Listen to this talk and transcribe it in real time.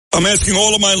I'm asking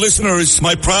all of my listeners,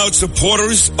 my proud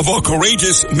supporters of our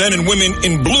courageous men and women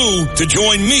in blue, to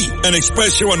join me and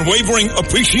express your unwavering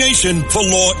appreciation for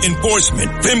law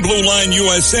enforcement. Thin Blue Line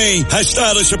USA has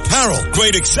stylish apparel,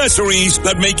 great accessories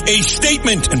that make a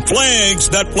statement, and flags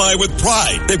that fly with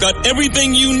pride. They've got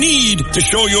everything you need to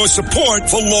show your support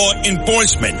for law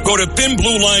enforcement. Go to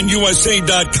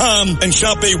thinbluelineusa.com and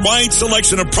shop a wide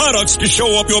selection of products to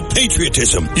show up your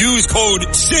patriotism. Use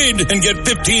code SID and get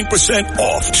 15%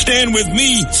 off. Stand with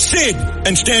me, Sid,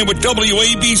 and stand with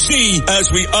WABC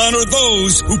as we honor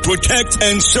those who protect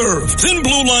and serve.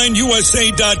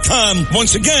 ThinBlueLineUSA.com.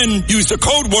 Once again, use the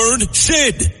code word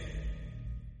SID.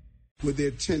 With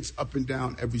their tents up and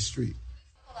down every street.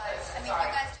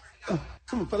 Come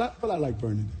on, feel I like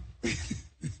burning.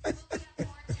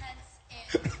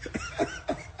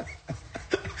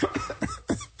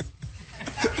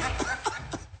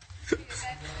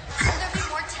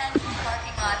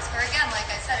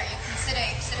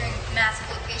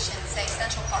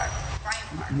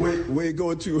 We're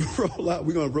going to roll out.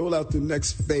 We're going to roll out the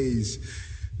next phase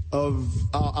of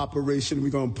our operation. We're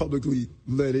going to publicly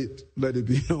let it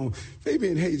be known.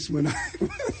 Fabian hates when I.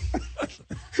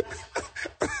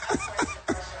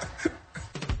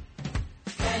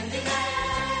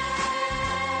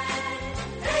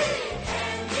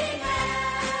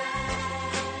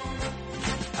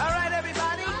 All right,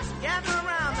 everybody, gather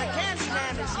around. The Candy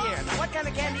Man is here. Now, what kind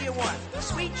of candy you want?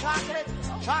 Sweet chocolate,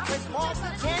 chocolate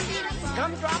malted candy,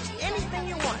 gumdrops, anything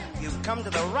you want. You've come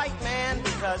to the right man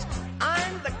because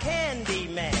I'm the Candy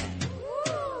Man.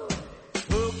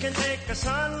 Who can take a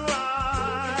sunrise?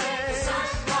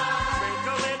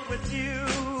 Sprinkle it with you.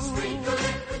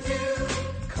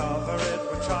 Cover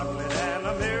it with chocolate and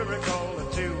a miracle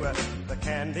or two. The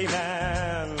Candy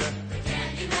Man.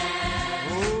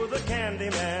 Ooh, the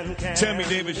Candy Man can. Sammy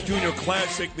Davis Jr.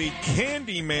 classic, the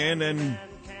Candy Man, and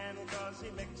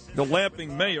the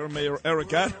laughing mayor, Mayor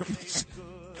Eric Adams,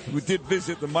 who did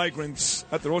visit the migrants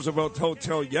at the Roosevelt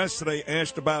Hotel yesterday,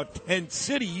 asked about tent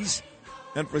cities,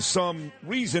 and for some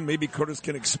reason, maybe Curtis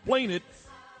can explain it,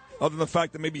 other than the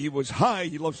fact that maybe he was high,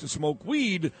 he loves to smoke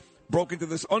weed, broke into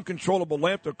this uncontrollable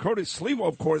laughter. Curtis Sliwa,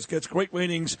 of course, gets great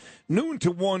ratings, noon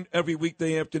to 1 every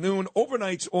weekday afternoon,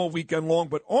 overnights all weekend long,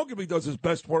 but arguably does his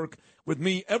best work with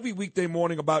me every weekday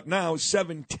morning about now,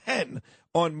 7:10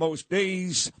 on most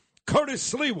days.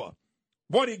 Curtis Sliwa,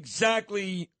 what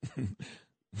exactly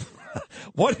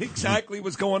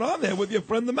was going on there with your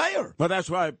friend the mayor? Well,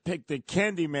 that's why I picked the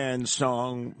Candyman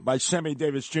song by Sammy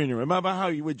Davis Jr. Remember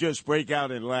how he would just break out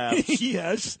in laughs?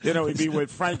 Yes. You know, he'd be with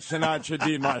Frank Sinatra,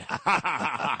 Dean Martin.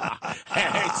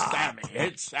 Hey,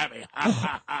 it's Sammy.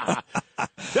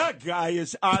 That guy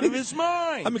is out of his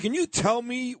mind. I mean, can you tell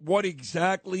me what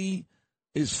exactly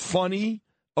is funny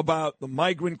about the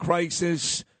migrant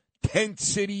crisis, tent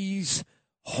cities,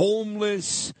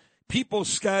 homeless, people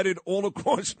scattered all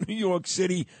across New York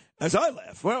City, as I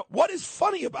laugh? Well, what is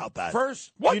funny about that?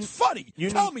 First, what's funny?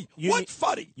 Tell me, what's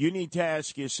funny? You need to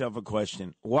ask yourself a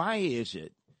question. Why is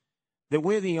it that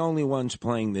we're the only ones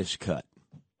playing this cut?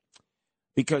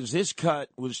 Because this cut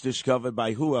was discovered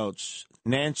by who else?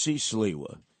 Nancy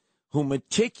Sliwa, who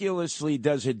meticulously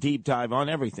does a deep dive on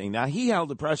everything. Now, he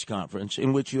held a press conference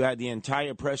in which you had the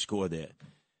entire press corps there.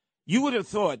 You would have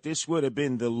thought this would have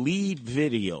been the lead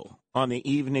video on the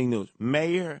evening news.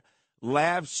 Mayor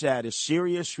laughs at a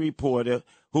serious reporter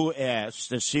who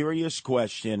asked a serious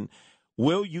question,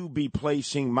 will you be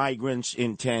placing migrants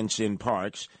in tents in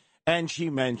parks? And she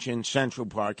mentioned Central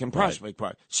Park and Prospect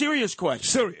Park. Serious question.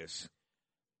 Serious.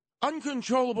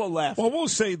 Uncontrollable laughter. Well, we'll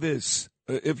say this.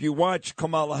 If you watch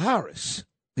Kamala Harris,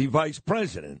 the vice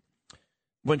president,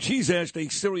 when she's asked a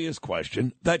serious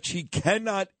question that she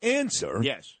cannot answer,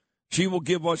 yes, she will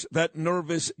give us that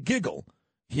nervous giggle.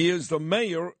 Here's the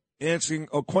mayor answering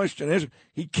a question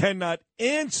he cannot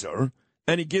answer,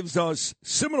 and he gives us,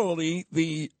 similarly,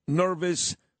 the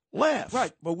nervous laugh.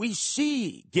 Right, but we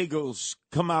see giggles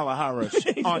Kamala Harris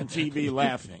on TV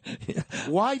laughing. Yeah.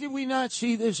 Why did we not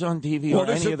see this on TV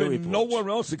or any of the reports? Nowhere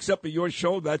else except for your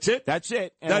show. That's it? That's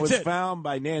it. And it was found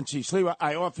by Nancy Sliwa.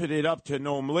 I offered it up to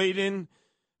Noam Laden.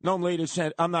 Noam Laden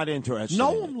said, I'm not interested.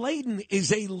 Noam Laden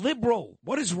is a liberal.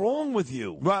 What is wrong with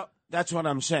you? Well, that's what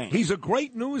I'm saying. He's a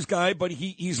great news guy, but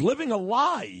he's living a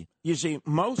lie. You see,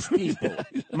 most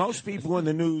people in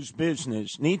the news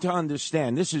business need to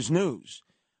understand this is news.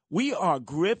 We are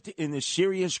gripped in a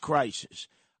serious crisis.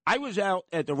 I was out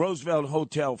at the Roosevelt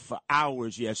Hotel for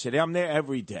hours yesterday. I'm there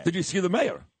every day. Did you see the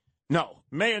mayor? No,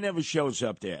 mayor never shows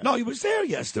up there. No, he was there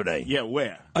yesterday. Yeah,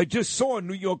 where? I just saw in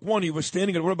New York 1, he was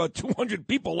standing and there were about 200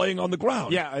 people laying on the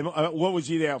ground. Yeah, what was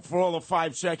he there? For all of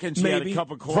 5 seconds, Maybe. He had a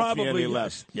cup of coffee Probably, and he yes.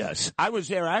 left. Yes. I was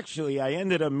there, actually. I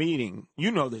ended a meeting.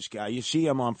 You know this guy. You see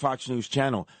him on Fox News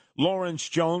Channel. Lawrence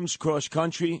Jones, cross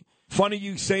country. Funny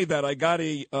you say that. I got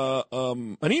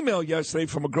an email yesterday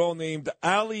from a girl named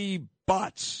Allie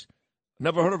Botts.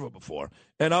 Never heard of her before.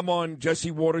 And I'm on Jesse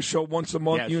Waters' show once a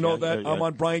month. Yes, you know yeah, that. yeah. I'm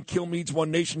on Brian Kilmeade's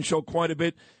One Nation show quite a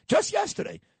bit. Just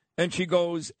yesterday. And she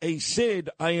goes, "Hey,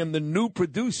 Sid, I am the new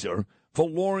producer for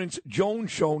Lawrence Jones'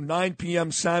 show, 9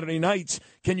 p.m. Saturday nights.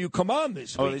 Can you come on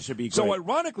this week?" Oh, this would be great. So,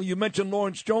 ironically, you mentioned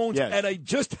Lawrence Jones, Yes. and I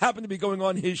just happened to be going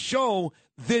on his show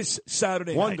this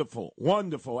Saturday night. Wonderful,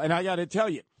 wonderful. And I got to tell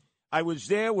you, I was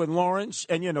there with Lawrence,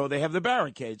 and, you know, they have the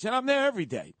barricades, and I'm there every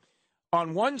day.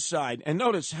 On one side, and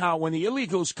notice how when the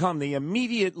illegals come, they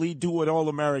immediately do what all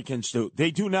Americans do.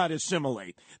 They do not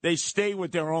assimilate. They stay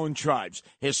with their own tribes.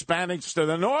 Hispanics to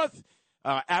the north,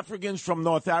 Africans from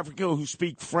North Africa who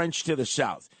speak French to the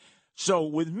south. So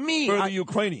with me... For the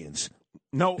Ukrainians.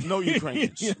 No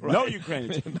Ukrainians. Yeah, right. No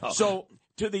Ukrainians. No. So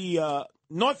to the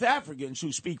North Africans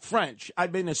who speak French,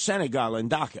 I've been to Senegal and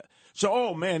Dhaka. So,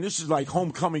 oh, man, this is like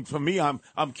homecoming for me. I'm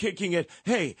kicking it.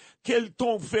 Hey, quel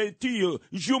ton fait-il?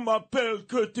 Je m'appelle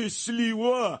que tu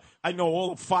Sliwa. I know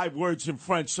all 5 words in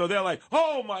French. So they're like,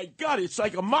 oh, my God, it's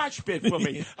like a mosh pit for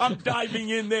me. I'm diving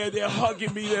in there. They're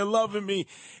hugging me. They're loving me.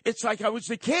 It's like I was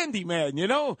the candy man, you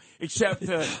know, except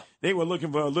they were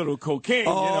looking for a little cocaine. You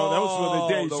know, those were the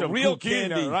days the of real cocaine.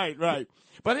 candy. Right.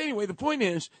 But anyway, the point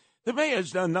is, the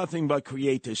mayor's done nothing but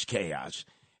create this chaos.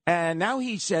 And now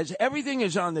he says everything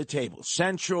is on the table.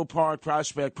 Central Park,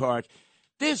 Prospect Park.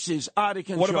 This is out of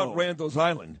control. What about Randall's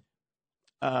Island?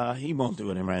 He won't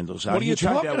do it in Randall's Island. What are you He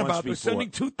tried talking that once about? They're before.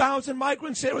 sending 2,000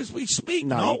 migrants there as we speak.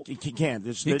 No, he can't.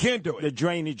 He can't do it. The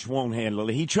drainage won't handle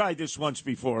it. He tried this once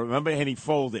before, remember, and he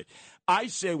folded. I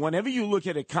say whenever you look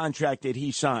at a contract that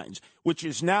he signs, which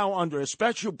is now under a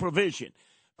special provision,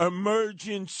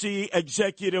 emergency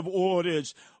executive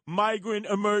orders, migrant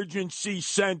emergency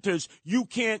centers, you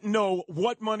can't know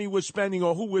what money we're spending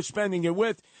or who we're spending it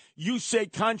with. You say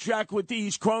contract with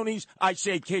these cronies, I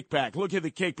say kickback. Look at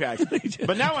the kickback.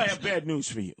 But now I have bad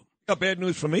news for you. Got bad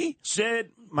news for me?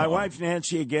 Sid, my wife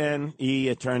Nancy again,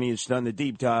 attorney, has done the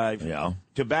deep dive. Yeah.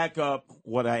 To back up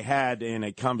what I had in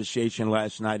a conversation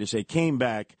last night as they came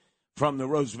back from the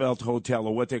Roosevelt Hotel,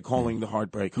 or what they're calling the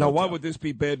Heartbreak Hotel. Now, why would this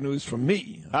be bad news for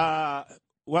me?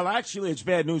 Well, actually, it's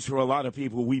bad news for a lot of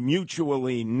people we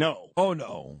mutually know. Oh,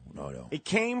 no. It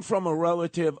came from a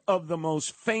relative of the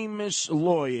most famous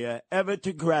lawyer ever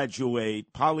to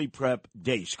graduate Poly Prep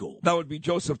Day School. That would be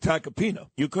Joseph Tacopina.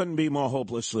 You couldn't be more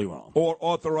hopelessly wrong. Or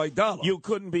Arthur Aidala. You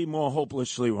couldn't be more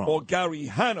hopelessly wrong. Or Gary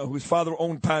Hanna, whose father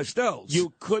owned pastels.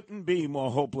 You couldn't be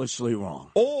more hopelessly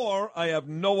wrong. Or, I have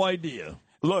no idea.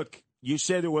 Look, you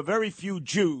said there were very few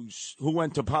Jews who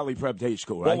went to Poly Prep Day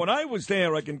School, right? Well, when I was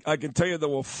there, I can tell you there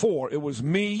were 4. It was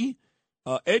me,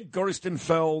 Ed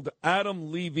Gerstenfeld,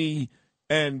 Adam Levy,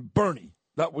 and Bernie.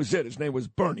 That was it. His name was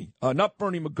Bernie, not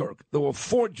Bernie McGurk. There were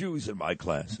 4 Jews in my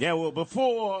class. Yeah, well,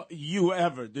 before you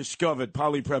ever discovered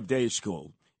Poly Prep Day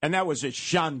School, and that was a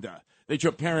shanda that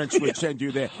your parents would send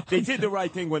you there. They did the right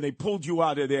thing when they pulled you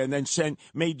out of there and then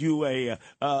made you a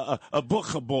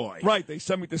bucha boy. Right. They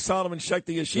sent me to Solomon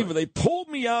Schechter Yeshiva. Right. They pulled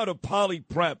me out of Poly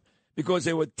Prep because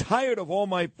they were tired of all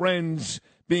my friends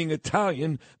being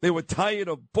Italian. They were tired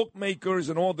of bookmakers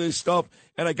and all this stuff.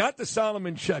 And I got to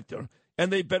Solomon Schechter,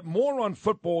 and they bet more on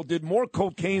football, did more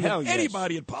cocaine than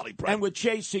anybody at Poly Prep. And we're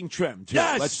chasing trim, too.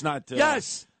 Yes. Let's not.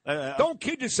 Yes. Don't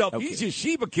kid yourself. Okay. These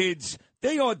yeshiva kids,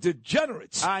 they are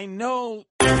degenerates. I know.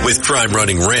 With crime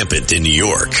running rampant in New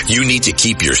York, you need to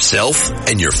keep yourself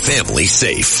and your family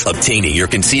safe. Obtaining your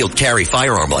concealed carry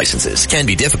firearm licenses can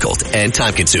be difficult and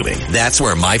time-consuming. That's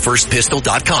where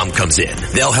MyFirstPistol.com comes in.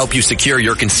 They'll help you secure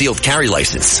your concealed carry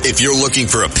license. If you're looking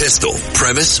for a pistol,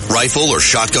 premise, rifle, or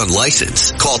shotgun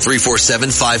license, call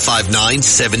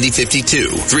 347-559-7052.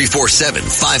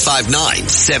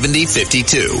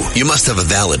 347-559-7052. You must have a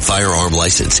valid firearm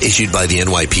license issued by the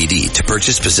NYPD to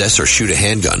purchase, possess, or shoot a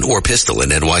handgun or pistol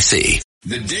in NYC.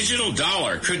 The digital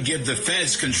dollar could give the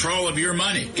feds control of your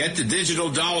money. Get the digital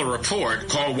dollar report.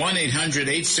 Call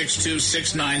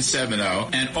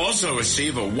 1-800-862-6970 and also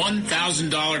receive a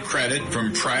 $1,000 credit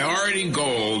from Priority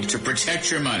Gold to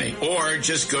protect your money. Or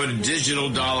just go to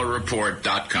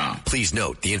digitaldollarreport.com. Please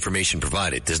note, the information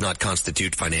provided does not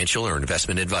constitute financial or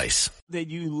investment advice. That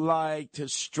you like to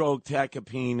stroke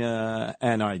Tacopina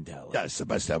and Idella. Yes, the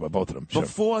best ever, both of them. Sure.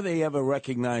 Before they ever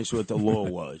recognized what the law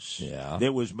was,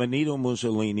 there was Benito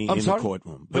Mussolini in sorry? the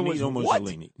courtroom. There Benito was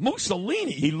Mussolini. What?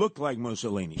 Mussolini? He looked like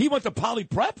Mussolini. He went to Poly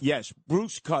Prep? Yes,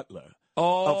 Bruce Cutler.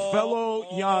 Oh, a fellow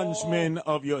Jansman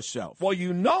of yourself. Well,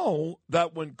 you know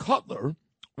that when Cutler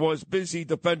was busy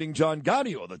defending John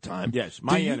Gotti all the time. Yes,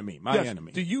 my enemy.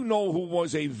 Do you know who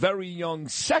was a very young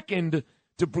second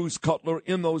to Bruce Cutler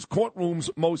in those courtrooms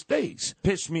most days?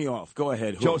 Pissed me off. Go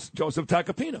ahead. Who? Joseph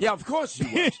Tacopina. Yeah, of course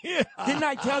he was. Yeah. Didn't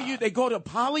I tell you they go to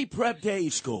Poly Prep Day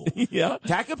School? Yeah.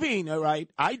 Tacopina, right?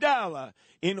 Idala,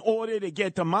 in order to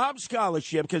get the mob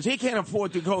scholarship, because he can't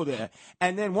afford to go there.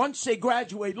 And then once they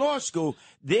graduate law school,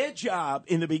 their job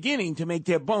in the beginning to make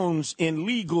their bones in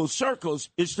legal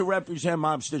circles is to represent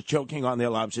mobsters choking on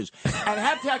their lobsters. And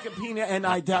have Tacopina and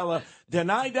Idala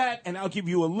deny that, and I'll give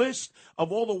you a list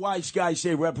of all the wise guys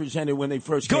they represented when they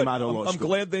first came out of law school. I'm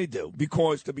glad they do,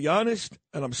 because to be honest,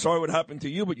 and I'm sorry what happened to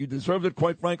you, but you deserved it,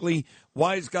 quite frankly,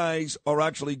 wise guys are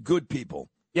actually good people.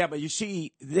 Yeah, but you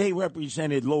see, they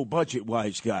represented low-budget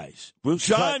wise guys.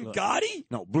 John Gotti?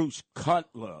 No, Bruce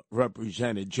Cutler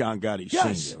represented John Gotti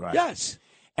Sr., right? Yes.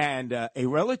 And a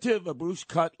relative of Bruce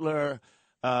Cutler,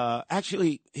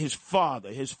 actually his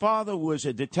father was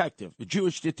a detective, a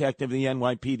Jewish detective in the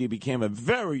NYPD, became a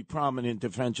very prominent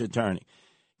defense attorney.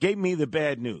 Gave me the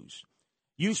bad news.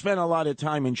 You spent a lot of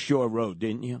time in Shore Road,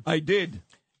 didn't you? I did.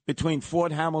 Between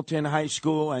Fort Hamilton High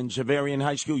School and Xaverian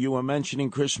High School, you were mentioning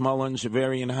Chris Mullen,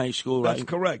 Xaverian High School, right? That's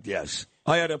correct, yes.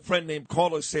 I had a friend named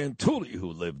Carlos Santulli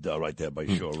who lived right there by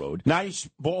Shore Road. Nice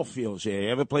ball fields there. You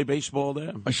ever play baseball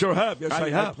there? I sure have. Yes,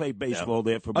 I have. I played baseball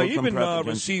there for I Brooklyn even Prep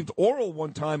received oral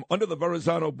one time under the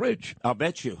Verrazano Bridge. I'll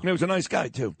bet you. And he was a nice guy,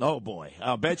 too. Oh, boy.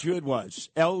 I'll bet you it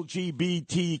was.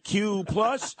 LGBTQ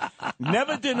plus.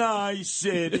 Never deny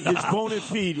Sid his bona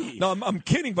fide. No, I'm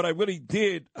kidding, but I really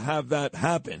did have that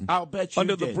happen. I'll bet you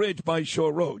under the bridge by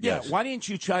Shore Road, yeah, yes. Why didn't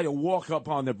you try to walk up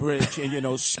on the bridge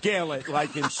and, scale it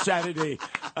like in Saturday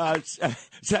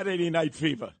Night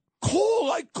Fever?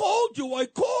 I called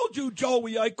you,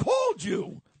 Joey. I called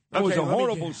you. It was a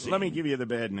horrible scene. Let me give you the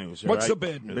bad news. What's right? the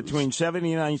bad news? Between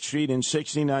 79th Street and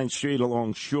 69th Street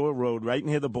along Shore Road, right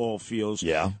near the ball fields,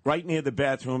 yeah, right near the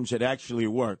bathrooms that actually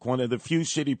work, one of the few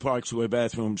city parks where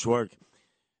bathrooms work,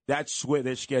 that's where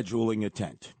they're scheduling a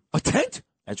tent. A tent?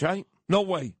 That's right. No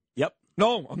way. Yep.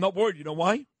 No, I'm not worried. You know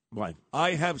why? Why?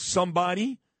 I have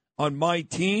somebody on my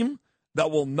team that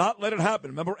will not let it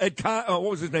happen. Remember what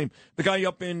was his name? The guy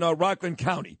up in Rockland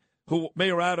County, who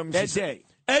Mayor Adams.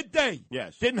 Ed Day.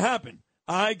 Yes. Didn't happen.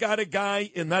 I got a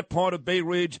guy in that part of Bay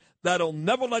Ridge that'll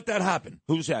never let that happen.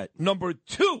 Who's that? Number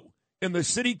 2 in the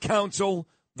city council,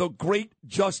 the great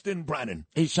Justin Brannon.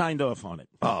 He signed off on it.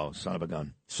 Oh, son of a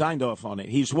gun. Signed off on it.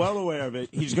 He's well aware of it.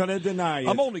 He's going to deny it.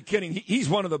 I'm only kidding. He's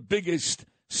one of the biggest,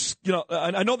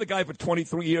 I know the guy for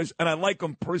 23 years, and I like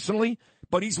him personally,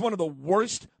 but he's one of the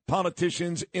worst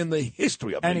politicians in the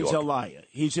history of New York. And he's a liar.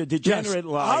 He's a degenerate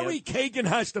liar. Ari Kagan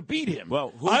has to beat him.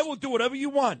 Well, I will do whatever you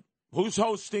want. Who's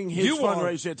hosting his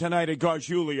fundraiser tonight at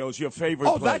Gargiulo's, your favorite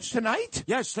place? Oh, that's tonight?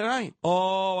 Yes, tonight.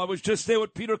 Oh, I was just there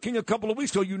with Peter King a couple of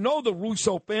weeks ago. You know the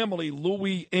Russo family,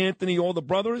 Louis, Anthony, all the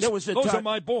brothers? Those are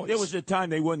my boys. There was a time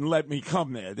they wouldn't let me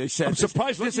come there. They said, I'm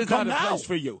surprised this is not a place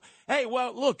for you. Hey,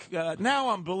 well, look,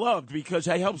 now I'm beloved because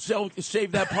I helped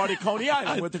save that part of Coney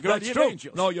Island with the Guardian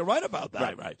Angels. No, you're right about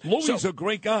that. Right. Louis a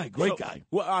great guy, guy.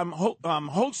 Well, I'm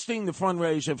hosting the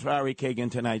fundraiser for Ari Kagan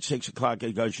tonight, 6 o'clock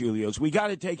at Gargiulo's. We got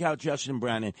to take out Justin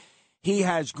Brannon. He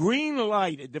has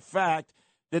green-lighted the fact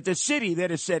that the city that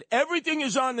has said everything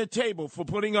is on the table for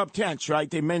putting up tents, right?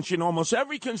 They mentioned almost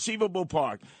every conceivable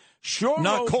park.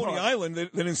 Not Coney Island. They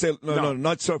didn't say, no,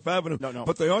 not Surf Avenue. No.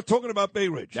 But they are talking about Bay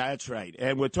Ridge. That's right.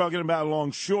 And we're talking about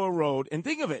along Shore Road. And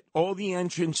think of it, all the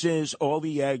entrances, all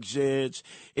the exits.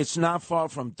 It's not far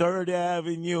from 3rd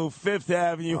Avenue, 5th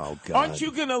Avenue. Oh, God. Aren't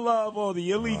you going to love all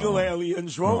the illegal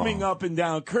aliens roaming up and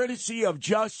down, courtesy of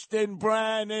Justin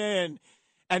Brannon?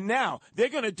 And now they're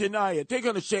going to deny it. They're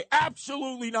going to say,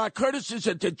 absolutely not. Curtis is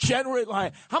a degenerate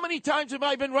liar. How many times have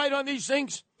I been right on these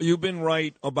things? You've been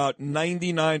right about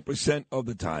 99% of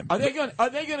the time. Are they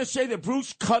going to say that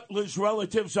Bruce Cutler's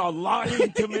relatives are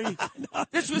lying to me?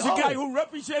 This was a guy who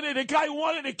represented a guy who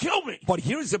wanted to kill me. But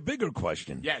here's a bigger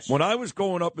question. Yes. When I was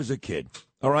growing up as a kid,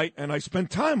 all right, and I spent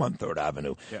time on 3rd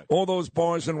Avenue, all those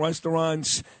bars and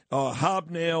restaurants,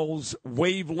 hobnails,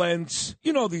 wavelengths,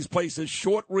 you know these places,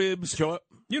 short ribs. Sure.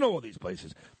 You know all these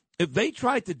places. If they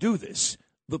tried to do this,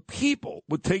 the people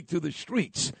would take to the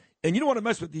streets. And you don't want to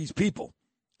mess with these people.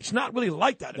 It's not really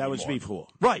like that anymore. That was before.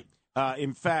 Right.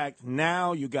 In fact,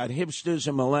 now you got hipsters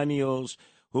and millennials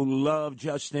who love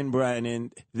Justin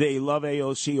Brennan. They love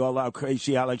AOC, all out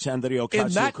crazy Alexandria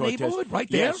Ocasio-Cortez. In that neighborhood right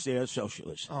there? Yes, they're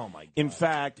socialists. Oh, my God. In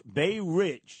fact, Bay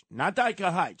Ridge, not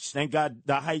Dyker Heights. Thank God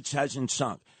the Heights hasn't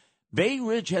sunk. Bay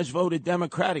Ridge has voted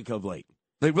Democratic of late.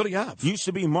 They really have. Used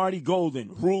to be Marty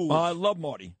Golden, ruled. I love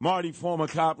Marty. Marty, former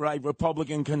cop, right,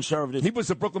 Republican, conservative. He was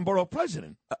the Brooklyn Borough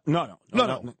president. No,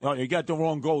 you got the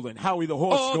wrong Golden. Howie the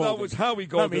Horse Golden. That was Howie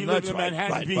Golden. He lived in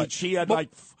Manhattan Beach. He had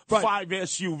five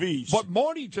SUVs. But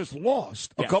Marty just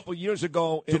lost a couple years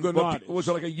ago. To Gunardis. It was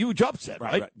like a huge upset,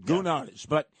 right? Gunardis.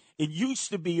 But it used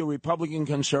to be a Republican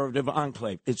conservative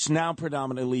enclave. It's now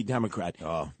predominantly Democrat.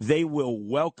 Oh. They will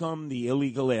welcome the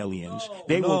illegal aliens.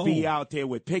 They will be out there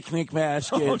with picnic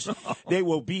baskets. They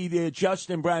will be there.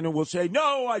 Justin Brennan will say,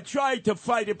 no, I tried to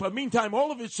fight it. But meantime,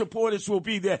 all of his supporters will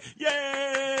be there.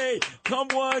 Yay! Come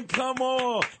on, come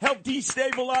on. Help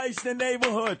destabilize the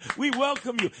neighborhood. We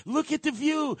welcome you. Look at the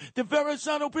view. The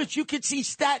Verrazano Bridge. You can see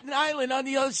Staten Island on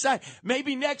the other side.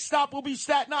 Maybe next stop will be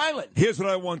Staten Island. Here's what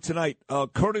I want tonight.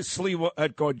 Curtis Sliwa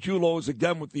at Gargiulo's,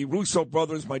 again with the Russo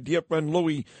brothers, my dear friend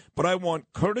Louie. But I want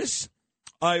Curtis.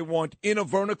 I want Ina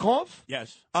Vernikov.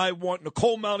 Yes. I want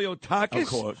Nicole Maliotakis. Of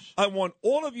course. I want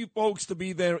all of you folks to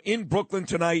be there in Brooklyn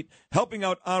tonight, helping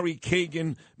out Ari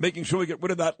Kagan, making sure we get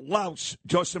rid of that louse,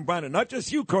 Justin Brennan. Not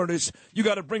just you, Curtis. You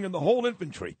got to bring in the whole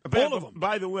infantry. All of them.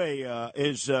 By the way,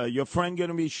 is your friend going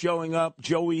to be showing up?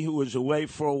 Joey, who was away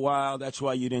for a while. That's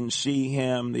why you didn't see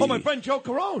him. My friend Joe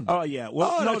Carone. Oh, yeah.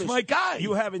 Well, that's my guy.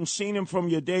 You haven't seen him from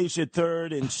your days at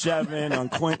 3rd and 7 on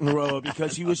Quinton Road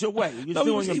because he was away. He was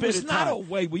doing a bit of time. Not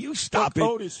away. Will you stop it?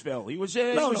 Otisville. He was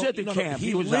at the camp.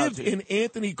 He lived in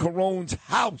Anthony Carone's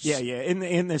house. Yeah,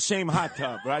 in the same hot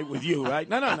tub, right, with you, right?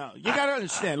 No. You got to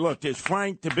understand. Look, there's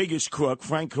Frank, the biggest crook,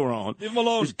 Frank Carone. Leave him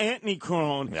alone. There's Anthony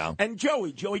Carone. Yeah. And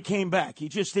Joey. Joey came back. He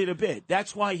just did a bit.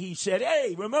 That's why he said,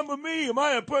 hey, remember me? Am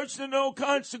I a person of no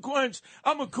consequence?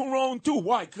 I'm a Carone, too.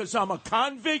 Why? Because I'm a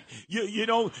convict? You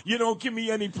don't give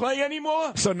me any play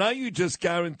anymore? So now you just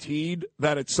guaranteed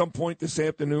that at some point this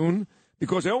afternoon,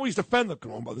 because I always defend the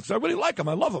Carone brothers. I really like them.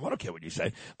 I love them. I don't care what you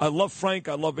say. I love Frank.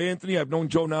 I love Anthony. I've known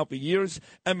Joe now for years.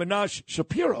 And Minaj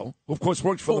Shapiro, who of course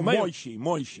works for the mayor.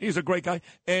 Moishi. He's a great guy.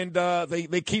 And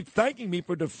they keep thanking me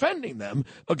for defending them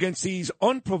against these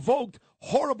unprovoked,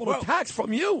 horrible attacks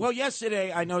from you. Well,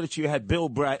 yesterday I know that you had Bill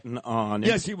Bratton on.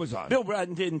 Yes, he was on. Bill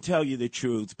Bratton didn't tell you the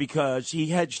truth because he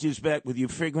hedged his bet with you,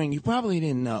 figuring you probably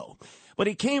didn't know. But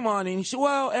he came on and he said,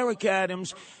 well, Eric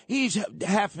Adams, he's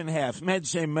half and half.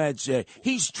 Medse.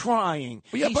 He's trying.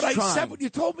 Well, yeah, he's but trying. I said what you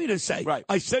told me to say. Right.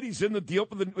 I said he's in the deal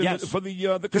for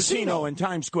the casino in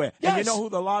Times Square. Yes. And you know who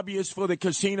the lobbyist for the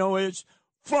casino is?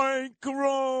 Frank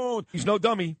Carone. He's no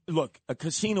dummy. Look, a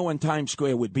casino in Times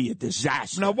Square would be a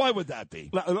disaster. Now, why would that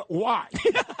be? Why?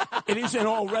 It isn't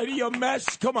already a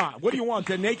mess? Come on. What do you want,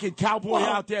 the naked cowboy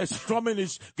out there strumming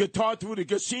his guitar through the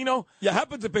casino? You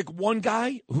happen to pick one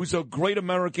guy who's a great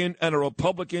American and a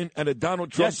Republican and a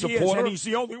Donald Trump supporter. Yes, he is, and he's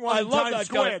the only one in Times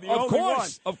Square.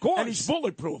 Of course. And he's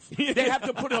bulletproof. They have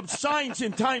to put up signs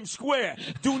in Times Square.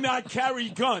 Do not carry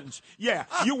guns. Yeah,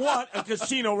 you want a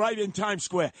casino right in Times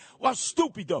Square. Well,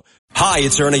 stupid, though. Hi,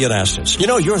 it's Ernie Anastas. You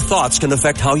know, your thoughts can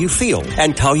affect how you feel,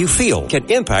 and how you feel can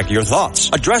impact your thoughts.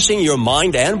 Addressing your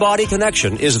mind and body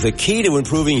connection is the key to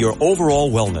improving your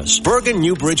overall wellness. Bergen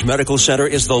Newbridge Medical Center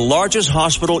is the largest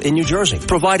hospital in New Jersey,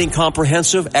 providing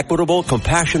comprehensive, equitable,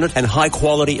 compassionate, and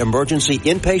high-quality emergency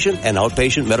inpatient and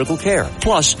outpatient medical care,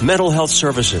 plus mental health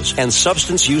services and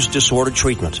substance use disorder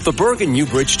treatment. The Bergen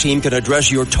Newbridge team can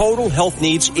address your total health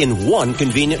needs in one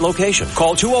convenient location.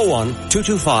 Call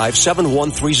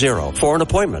 201-225-7130 for an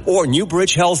appointment or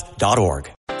newbridgehealth.org.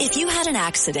 If you had an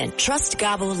accident, trust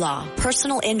Gabo Law,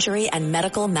 personal injury and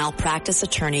medical malpractice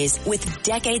attorneys with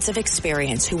decades of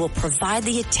experience who will provide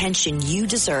the attention you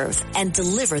deserve and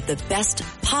deliver the best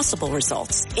possible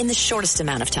results in the shortest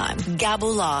amount of time.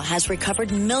 Gabo Law has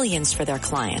recovered millions for their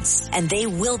clients, and they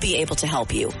will be able to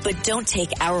help you. But don't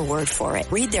take our word for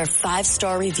it. Read their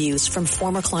 5-star reviews from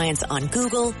former clients on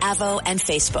Google, Avo, and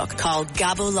Facebook. Call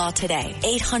Gabo Law today,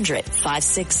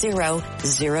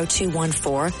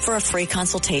 800-560-0214 for a free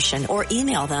consultation, or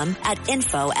email them at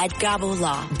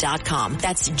info@gabolaw.com.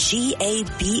 That's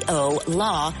GABO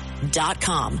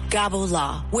law.com. Gabo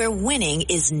Law, where winning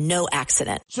is no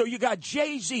accident. So you got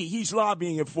Jay-Z, he's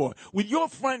lobbying it for, with your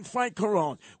friend Frank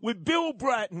Carone, with Bill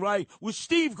Bratton, right, with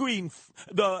Steve Green,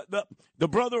 the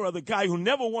brother of the guy who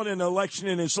never won an election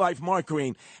in his life, Mark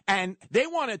Green, and they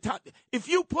want to, if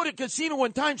you put a casino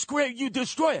in Times Square, you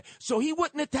destroy it. So he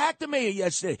wouldn't attack the mayor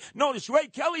yesterday. Notice Ray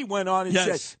Kelly went on and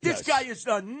said, this guy has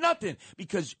done nothing,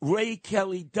 because Ray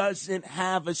Kelly doesn't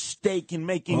have a stake in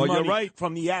making money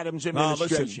from the Adams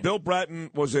administration. Listen, Bill Bratton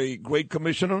was a great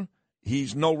commissioner.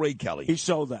 He's no Ray Kelly. He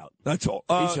sold out. That's all.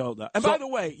 He sold out. And by the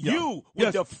way, you were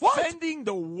defending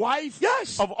the wife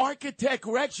of Architect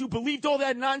Rex. You believed all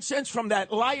that nonsense from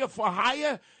that liar for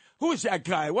hire? Who is that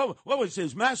guy? What was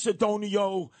his?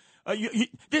 Macedonio?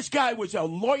 This guy was a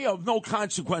lawyer of no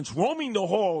consequence, roaming the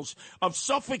halls of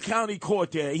Suffolk County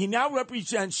Court there. He now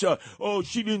represents,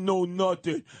 she didn't know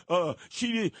nothing. How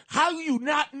do you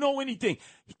not know anything?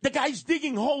 The guy's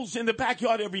digging holes in the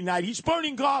backyard every night. He's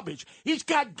burning garbage. He's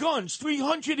got guns,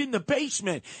 300 in the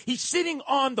basement. He's sitting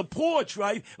on the porch,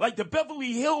 right, like the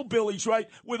Beverly Hillbillies, right,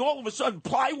 with all of a sudden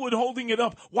plywood holding it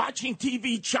up, watching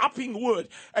TV, chopping wood,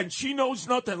 and she knows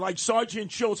nothing like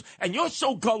Sergeant Schultz. And you're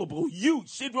so gullible. You,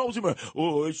 Sid Rosenberg,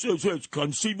 it's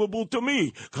conceivable to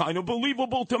me, kind of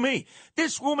believable to me.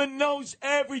 This woman knows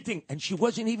everything, and she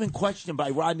wasn't even questioned by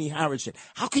Rodney Harrison.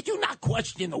 How could you not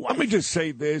question the wife? Let me just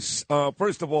say this.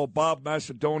 First of all, Bob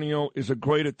Macedonio is a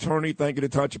great attorney. Thank you to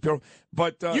Todd Shapiro.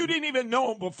 But you didn't even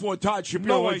know him before Todd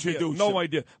Shapiro introduced him. No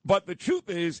idea. But the truth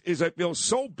is I feel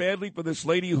so badly for this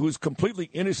lady who's completely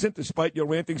innocent despite your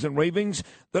rantings and ravings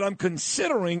that I'm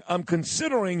considering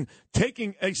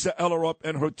taking Asa Eller up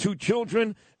and her 2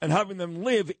 children and having them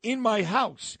live in my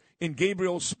house in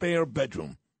Gabriel's spare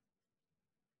bedroom.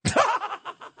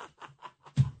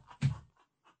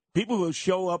 People will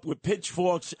show up with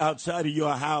pitchforks outside of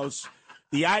your house.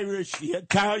 The Irish, the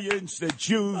Italians, the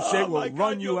Jews, they will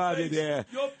run you out of there.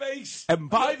 Your face. And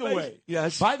by the way,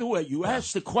 you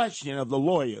asked the question of the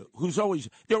lawyer, who's always,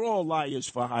 they're all liars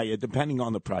for hire, depending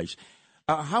on the price.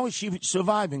 How is she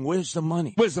surviving? Where's the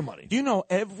money? Do you know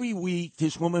every week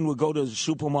this woman would go to the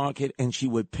supermarket and she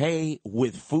would pay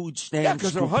with food stamps? Yeah,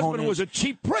 because her husband was a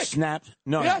cheap prick. Snaps.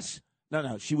 No. Yes.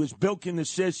 No. She was bilking the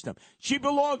system. She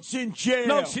belongs in jail.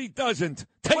 No, she doesn't.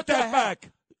 Take that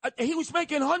back. He was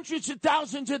making hundreds of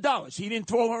thousands of dollars. He didn't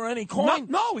throw her any coin?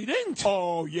 No, he didn't.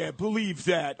 Oh, yeah, believe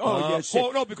that. Oh, yes.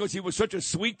 Oh, no, because he was such a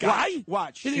sweet guy.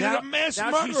 Watch. He's a mass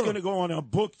murderer. Now she's going to go on a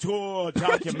book tour,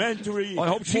 documentary, I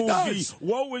hope she does.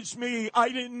 Woe is me. I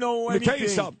didn't know anything. Let me tell you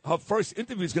something. Her first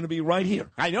interview is going to be right here.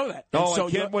 I know that. No, so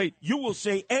I can't wait. You will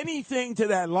say anything to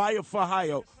that liar for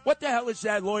hire. What the hell is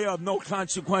that lawyer of no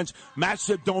consequence,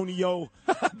 Macedonio?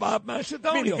 Bob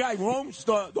Macedonio. I mean, the guy roams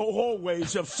the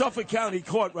hallways of Suffolk County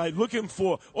Court, right, looking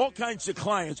for all kinds of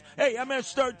clients. Hey,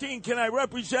 MS-13, can I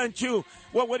represent you?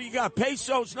 Well, what do you got?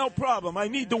 Pesos? No problem. I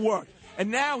need to work. And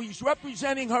now he's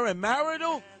representing her in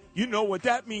marital? You know what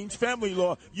that means, family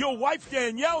law. Your wife,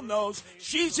 Danielle, knows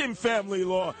she's in family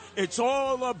law. It's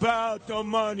all about the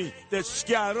money, the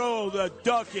scaro, the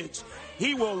ducats.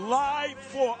 He will lie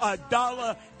for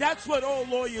 $1. That's what all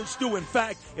lawyers do. In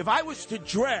fact, if I was to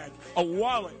drag a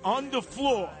wallet on the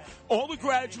floor, all the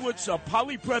graduates of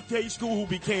Poly Prep Day School who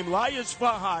became liars for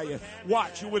hire,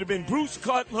 watch, it would have been Bruce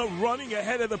Cutler running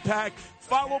ahead of the pack,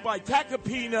 followed by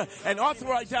Tacopina and Arthur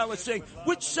Idala saying,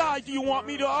 which side do you want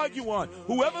me to argue on?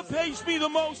 Whoever pays me the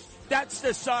most, that's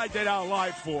the side that I'll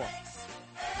lie for.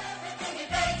 Everything he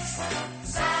bakes,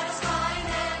 satisfying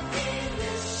and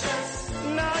delicious.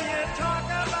 Now you talk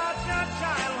about your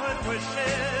childhood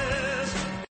wishes.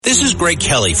 This is Greg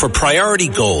Kelly for Priority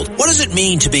Gold. What does it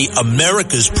mean to be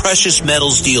America's precious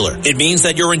metals dealer? It means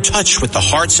that you're in touch with the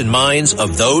hearts and minds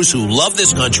of those who love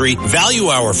this country, value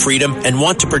our freedom, and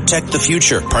want to protect the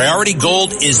future. Priority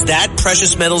Gold is that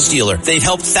precious metals dealer. They've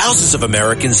helped thousands of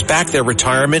Americans back their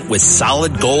retirement with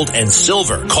solid gold and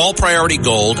silver. Call Priority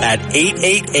Gold at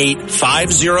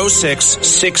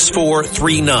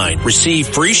 888-506-6439. Receive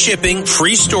free shipping,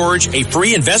 free storage, a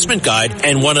free investment guide,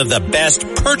 and one of the best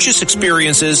purchase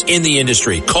experiences in the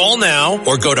industry. Call now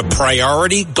or go to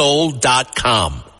PriorityGold.com.